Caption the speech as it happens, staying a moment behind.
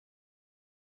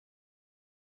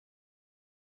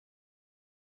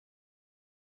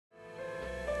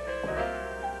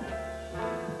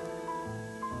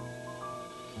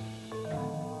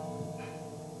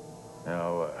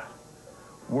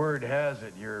Word has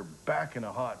it you're back in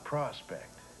a hot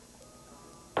prospect.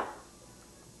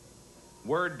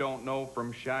 Word don't know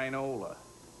from Shinola.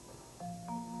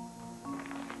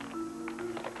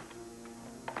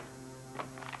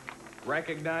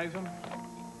 Recognize him?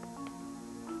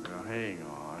 Now, hang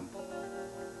on.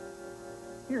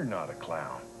 You're not a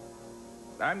clown.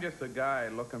 I'm just a guy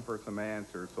looking for some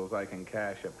answers so I can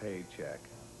cash a paycheck.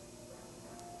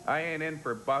 I ain't in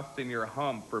for busting your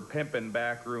hump for pimping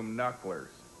backroom knucklers.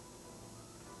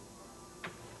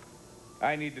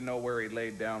 I need to know where he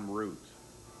laid down roots.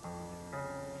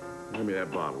 Give me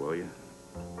that bottle, will you?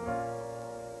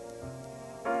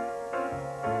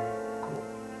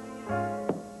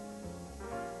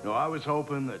 No, I was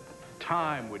hoping that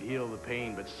time would heal the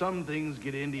pain, but some things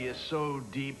get into you so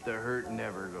deep the hurt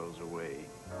never goes away.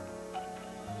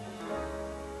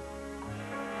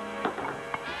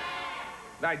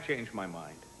 I changed my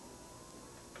mind.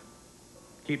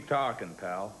 Keep talking,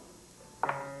 pal.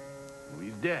 Well,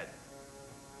 he's dead.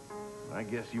 I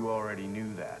guess you already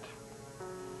knew that.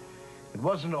 It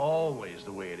wasn't always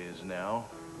the way it is now.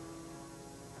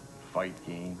 Fight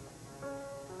game.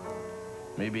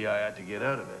 Maybe I had to get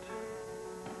out of it.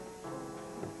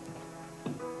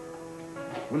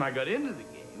 When I got into the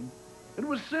game, it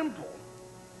was simple.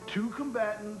 2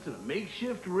 combatants in a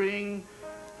makeshift ring,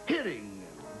 hitting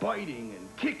and biting and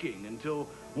kicking until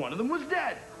one of them was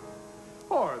dead.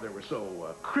 Or they were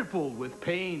so crippled with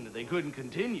pain that they couldn't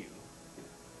continue.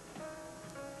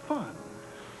 Fun,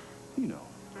 you know.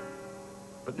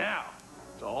 But now,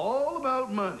 it's all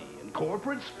about money and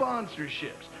corporate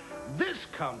sponsorships. This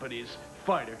company's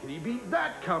fighter can he beat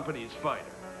that company's fighter?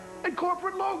 And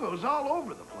corporate logos all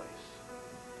over the place.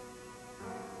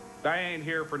 I ain't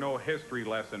here for no history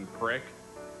lesson, prick.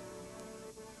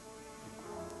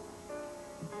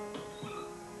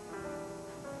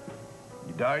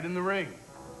 He died in the ring.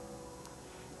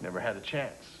 Never had a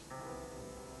chance.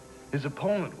 His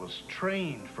opponent was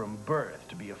trained from birth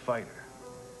to be a fighter.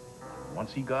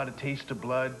 Once he got a taste of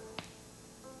blood, it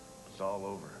was all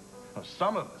over. Now,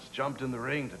 some of us jumped in the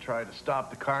ring to try to stop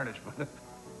the carnage, but it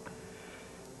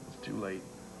was too late.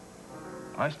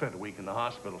 I spent a week in the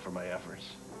hospital for my efforts.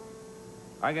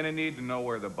 I'm gonna need to know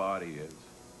where the body is.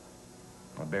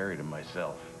 I buried him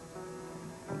myself.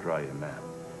 I'll draw you a map.